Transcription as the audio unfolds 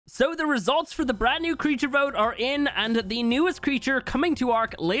So the results for the brand new creature vote are in, and the newest creature coming to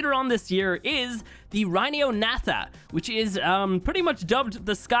ARK later on this year is the Rhyniognatha, which is pretty much dubbed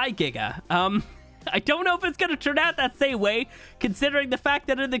the Sky Giga. I don't know if it's going to turn out that same way, considering the fact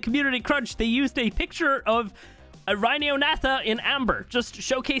that in the community crunch, they used a picture of a Rhyniognatha in amber, just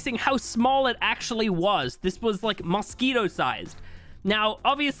showcasing how small it actually was. This was like mosquito-sized. Now,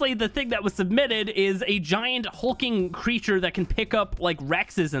 obviously, the thing that was submitted is a giant hulking creature that can pick up, like,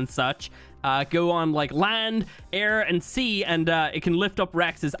 Rexes and such, go on, like, land, air, and sea, and it can lift up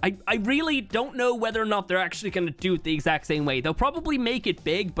Rexes. I really don't know whether or not they're actually going to do it the exact same way. They'll probably make it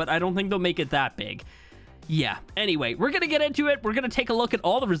big, but I don't think they'll make it that big. Yeah, anyway, we're going to get into it. We're going to take a look at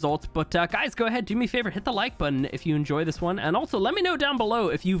all the results, but guys, go ahead, do me a favor, hit the like button if you enjoy this one, and also let me know down below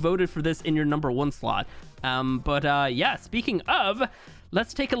if you voted for this in your #1 slot. Yeah, speaking of,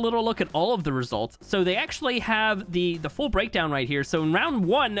 let's take a little look at all of the results. So they actually have the full breakdown right here. So in round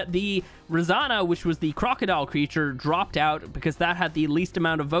 1, the Rhyniognatha, which was the crocodile creature, dropped out because that had the least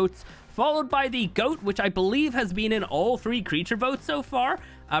amount of votes, followed by the goat, which I believe has been in all 3 creature votes so far.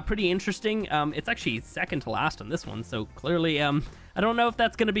 Pretty interesting. It's actually second to last on this one, so clearly, I don't know if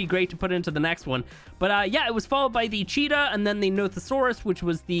that's going to be great to put into the next one. But yeah, it was followed by the cheetah, and then the Nothosaurus, which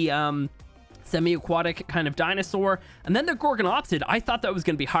was the semi-aquatic kind of dinosaur, and then the Gorgonopsid. I thought that was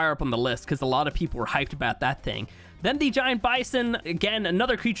going to be higher up on the list because a lot of people were hyped about that thing. Then the giant bison, again,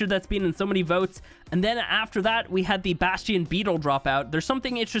 another creature that's been in so many votes. And then after that, we had the bastion beetle drop out. There's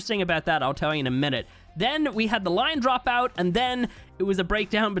something interesting about that, I'll tell you in a minute. Then we had the lion drop out, and then it was a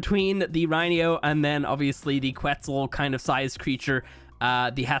breakdown between the Rhino and then obviously the Quetzal kind of sized creature,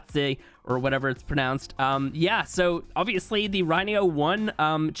 the Hatse, or whatever it's pronounced. Yeah, so obviously the Rhino won.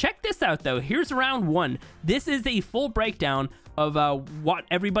 Check this out though. Here's round 1. This is a full breakdown of what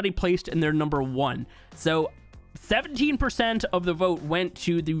everybody placed in their #1. So 17% of the vote went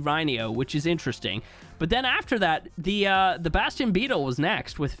to the Rhino, which is interesting. But then after that, the Bastion Beetle was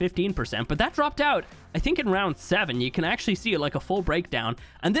next with 15%, but that dropped out, I think, in round 7. You can actually see it like a full breakdown.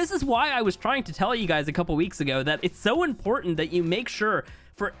 And this is why I was trying to tell you guys a couple weeks ago that it's so important that you make sure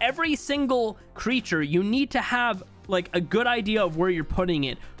for every single creature, you need to have like a good idea of where you're putting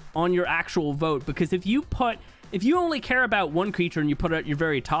it on your actual vote. Because if you only care about one creature and you put it at your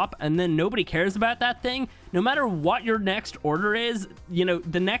very top and then nobody cares about that thing, no matter what your next order is, you know,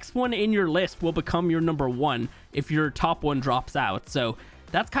 the next one in your list will become your #1 if your top one drops out. So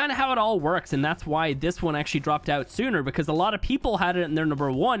that's kind of how it all works, and that's why this one actually dropped out sooner, because a lot of people had it in their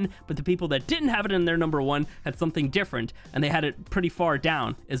 #1, but the people that didn't have it in their #1 had something different, and they had it pretty far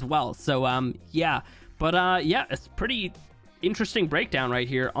down as well. So yeah, but yeah, it's pretty interesting breakdown right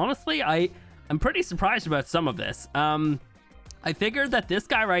here. Honestly, I'm pretty surprised about some of this. I figured that this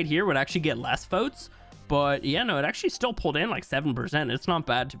guy right here would actually get less votes, but yeah, no, it actually still pulled in like 7%. It's not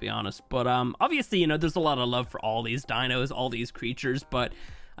bad, to be honest. But obviously, you know, there's a lot of love for all these dinos, all these creatures, but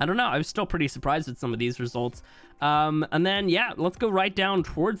I don't know. I was still pretty surprised with some of these results. And then, yeah, let's go right down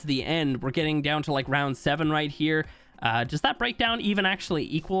towards the end. We're getting down to like round 7 right here. Does that breakdown even actually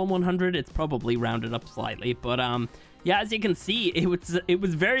equal 100? It's probably rounded up slightly, but yeah, as you can see, it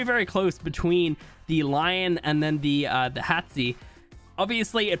was very, very close between the lion and then the Hatse.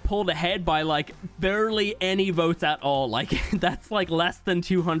 Obviously, it pulled ahead by like barely any votes at all. Like that's like less than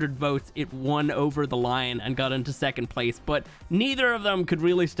 200 votes. It won over the lion and got into second place, but neither of them could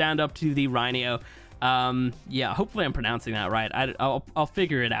really stand up to the Rhino. Yeah, hopefully I'm pronouncing that right. I'll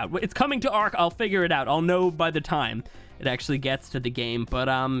figure it out. It's coming to ARK. I'll figure it out. I'll know by the time it actually gets to the game. But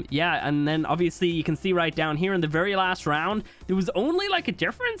yeah, and then obviously you can see right down here in the very last round, there was only like a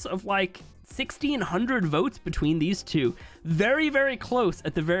difference of like 1,600 votes between these two. Very, very close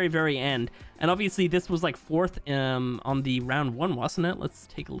at the very, very end. And obviously this was like 4th on the round 1, wasn't it? Let's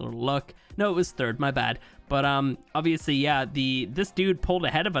take a little look. No, it was 3rd, my bad. But obviously, yeah, this dude pulled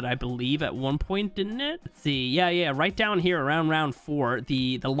ahead of it, I believe, at one point, didn't it? Let's see. Yeah, right down here around round 4,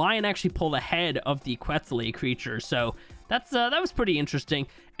 the lion actually pulled ahead of the Quetzal creature. So that was pretty interesting.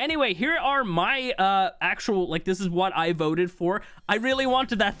 Anyway, here are my actual, like, this is what I voted for. I really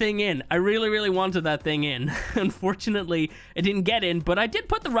wanted that thing in. I really, really wanted that thing in. Unfortunately, it didn't get in, but I did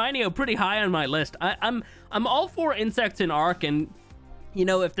put the Rhino pretty high on my list. I'm all for insects in ARK, and you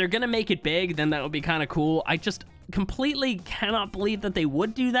know, if they're gonna make it big, then that would be kind of cool. I just completely cannot believe that they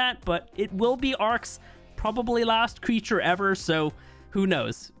would do that, but it will be ARK's probably last creature ever, so who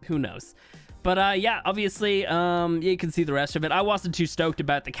knows? Who knows? But yeah, obviously, you can see the rest of it. I wasn't too stoked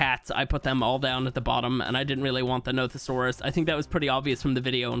about the cats. I put them all down at the bottom, and I didn't really want the Nothosaurus. I think that was pretty obvious from the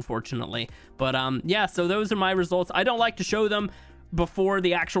video, unfortunately. But yeah, so those are my results. I don't like to show them before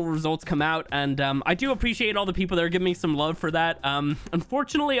the actual results come out, and I do appreciate all the people that are giving me some love for that.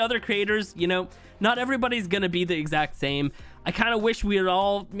 Unfortunately, other creators, you know, not everybody's gonna be the exact same. I kind of wish we would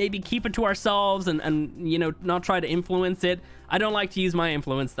all maybe keep it to ourselves and you know, not try to influence it. I don't like to use my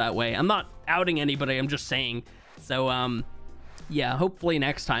influence that way. I'm not outing anybody, I'm just saying. So yeah, hopefully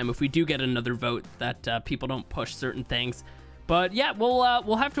next time, if we do get another vote, that people don't push certain things. But yeah,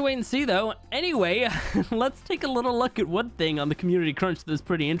 we'll have to wait and see, though. Anyway, let's take a little look at one thing on the community crunch that's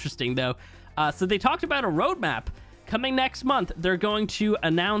pretty interesting, though. So they talked about a roadmap coming next month. They're going to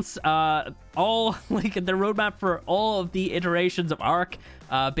announce all, like, their roadmap for all of the iterations of ARK.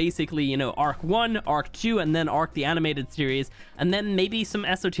 Basically, you know, ARK 1, ARK 2, and then ARK the animated series, and then maybe some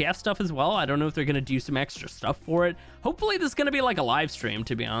SOTF stuff as well. I don't know if they're going to do some extra stuff for it. Hopefully this is going to be like a live stream,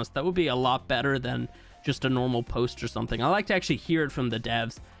 to be honest. That would be a lot better than just a normal post or something. I like to actually hear it from the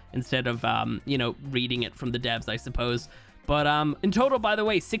devs instead of, you know, reading it from the devs, I suppose. But in total, by the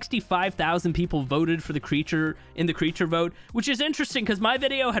way, 65,000 people voted for the creature in the creature vote, which is interesting because my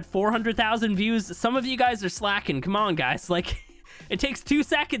video had 400,000 views. Some of you guys are slacking. Come on, guys. Like, it takes 2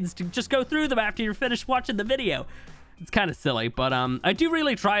 seconds to just go through them after you're finished watching the video. It's kind of silly, but I do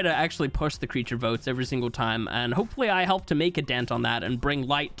really try to actually push the creature votes every single time, and hopefully I help to make a dent on that and bring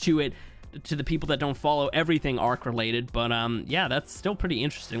light to it, to the people that don't follow everything ARK related. But yeah, that's still pretty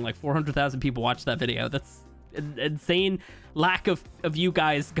interesting. Like 400,000 people watched that video. That's an insane lack of you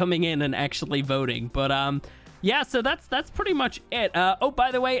guys coming in and actually voting. But yeah, so that's pretty much it. Oh,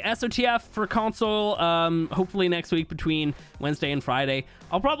 by the way, SOTF for console, hopefully next week between Wednesday and Friday.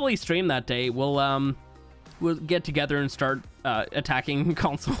 I'll probably stream that day. We'll get together and start attacking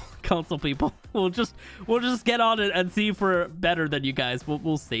console people. We'll just get on it and see if we're better than you guys.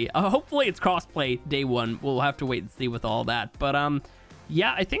 We'll see. Hopefully it's crossplay day one. We'll have to wait and see with all that. But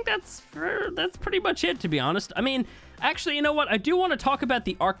yeah, I think that's pretty much it, to be honest. I mean, actually, you know what? I do want to talk about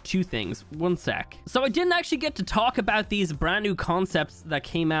the ARK 2 things. One sec. So I didn't actually get to talk about these brand new concepts that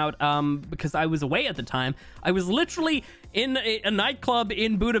came out because I was away at the time. I was literally in a nightclub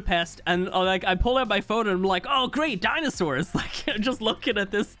in Budapest, and like I pull out my phone and I'm like, oh great, dinosaurs. Like, just looking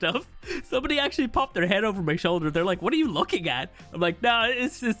at this stuff. Somebody actually popped their head over my shoulder. They're like, what are you looking at? I'm like, no,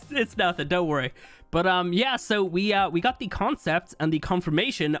 it's nothing, don't worry. But yeah, so we got the concept and the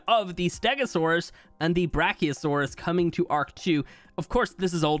confirmation of the Stegosaurus and the Brachiosaurus coming to ARK 2. Of course,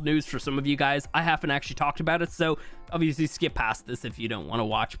 this is old news for some of you guys. I haven't actually talked about it, so obviously skip past this if you don't want to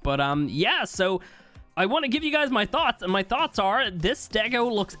watch. But yeah, so I want to give you guys my thoughts, and my thoughts are this Stego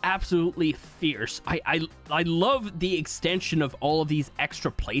looks absolutely fierce. I love the extension of all of these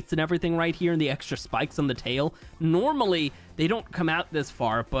extra plates and everything right here, and the extra spikes on the tail. Normally they don't come out this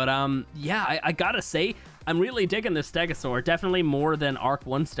far, but yeah, I gotta say, I'm really digging this Stegosaur. Definitely more than ARK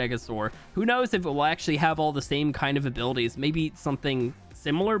 1 Stegosaur. Who knows if it will actually have all the same kind of abilities? Maybe something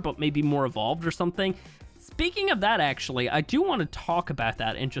similar, but maybe more evolved or something. Speaking of that, actually, I do want to talk about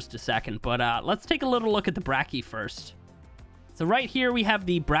that in just a second, but let's take a little look at the Brachie first. So right here we have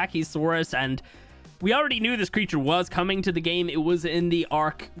the Brachiosaurus, and we already knew this creature was coming to the game. It was in the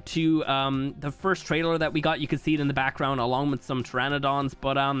ARK 2, the first trailer that we got. You could see it in the background along with some Pteranodons,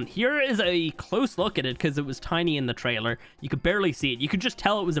 but here is a close look at it because it was tiny in the trailer. You could barely see it. You could just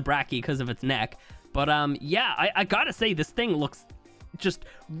tell it was a Brachie because of its neck. But yeah, I gotta say, this thing looks just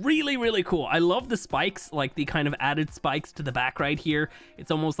really, really cool. I love the spikes, like the kind of added spikes to the back right here.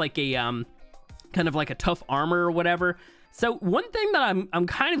 It's almost like a kind of like a tough armor or whatever. So one thing that I'm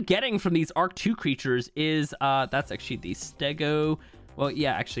kind of getting from these ARK 2 creatures is that's actually the Stego. Well,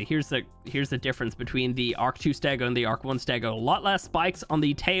 yeah, actually, here's the difference between the ARK 2 Stego and the ARK 1 Stego. A lot less spikes on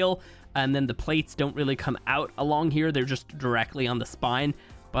the tail, and then the plates don't really come out along here. They're just directly on the spine.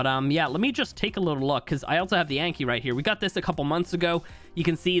 But yeah, let me just take a little look, because I also have the Anki right here. We got this a couple months ago. You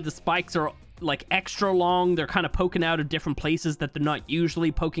can see the spikes are like extra long. They're kind of poking out of different places that they're not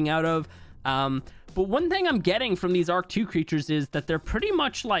usually poking out of. But one thing I'm getting from these ARK 2 creatures is that they're pretty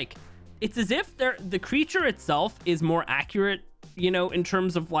much like, it's as if the creature itself is more accurate, you know, in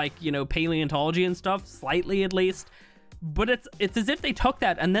terms of like, you know, paleontology and stuff, slightly at least. But it's as if they took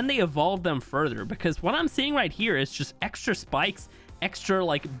that and then they evolved them further, because what I'm seeing right here is just extra spikes, extra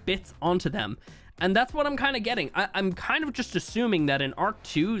like bits onto them, and that's what I'm kind of getting. I'm kind of just assuming that in ARK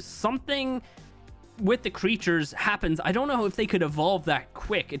 2 something with the creatures happens. I don't know if they could evolve that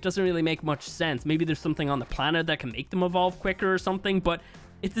quick. It doesn't really make much sense. Maybe there's something on the planet that can make them evolve quicker or something, but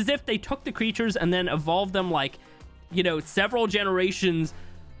it's as if they took the creatures and then evolved them, like, you know, several generations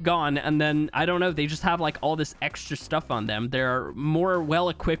gone, and then I don't know, they just have like all this extra stuff on them. They're more well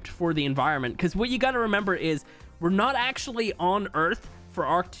equipped for the environment, because what you got to remember is we're not actually on Earth for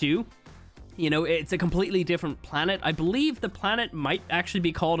ARK 2. You know, it's a completely different planet. I believe the planet might actually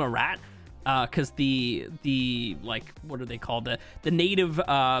be called a rat, because the like, what are they called? The native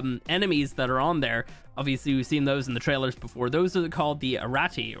enemies that are on there. Obviously, we've seen those in the trailers before. Those are called the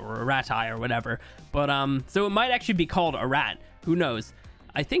Arati or Aratai or whatever. But so it might actually be called a rat. Who knows?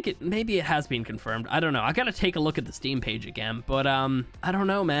 I think maybe it has been confirmed. I don't know. I gotta take a look at the Steam page again. But I don't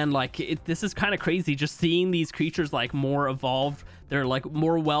know, man. Like, this is kind of crazy just seeing these creatures like more evolved. They're like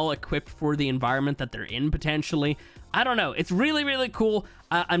more well equipped for the environment that they're in potentially. I don't know. It's really, really cool.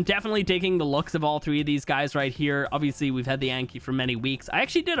 I'm definitely digging the looks of all three of these guys right here. Obviously, we've had the Anki for many weeks. I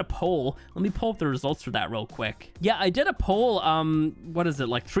actually did a poll. Let me pull up the results for that real quick. Yeah, I did a poll, what is it,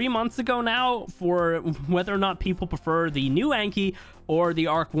 like 3 months ago now, for whether or not people prefer the new Anki or the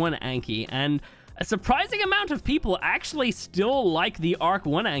ARK 1 Anki. And a surprising amount of people actually still like the ARK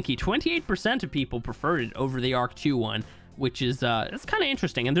 1 Anki. 28% of people prefer it over the ARK 2 one. Which is it's kind of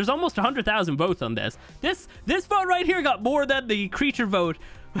interesting, and there's almost 100,000 votes on this. This vote right here got more than the creature vote.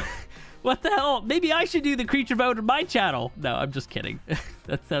 What the hell? Maybe I should do the creature vote on my channel. No, I'm just kidding.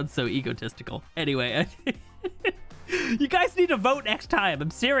 That sounds so egotistical. Anyway, you guys need to vote next time.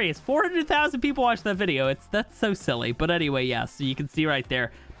 I'm serious. 400,000 people watched that video. That's so silly. But anyway, yeah. So you can see right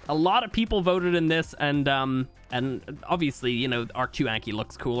there, a lot of people voted in this, and obviously, you know, ARK 2 Anki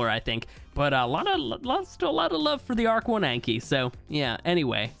looks cooler, I think. But still a lot of love for the ARK 1 Anki. So yeah,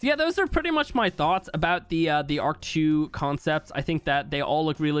 anyway. So yeah, those are pretty much my thoughts about the ARK 2 concepts. I think that they all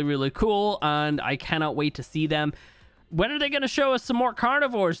look really, really cool, and I cannot wait to see them. When are they going to show us some more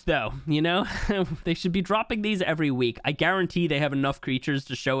carnivores, though? You know, they should be dropping these every week. I guarantee they have enough creatures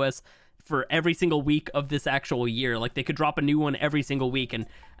to show us for every single week of this actual year. Like, they could drop a new one every single week and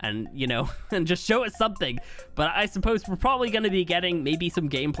you know, and just show us something. But I suppose we're probably going to be getting maybe some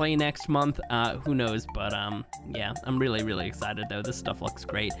gameplay next month. Who knows? But yeah, I'm really, really excited though. This stuff looks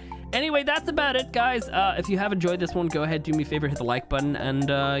great. Anyway, that's about it, guys. If you have enjoyed this one, go ahead, do me a favor, hit the like button. And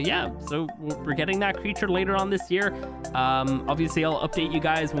yeah, so we're getting that creature later on this year. Obviously, I'll update you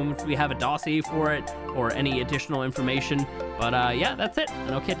guys when we have a dossier for it or any additional information. But yeah, that's it,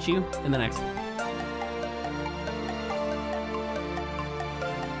 and I'll catch you in the next one.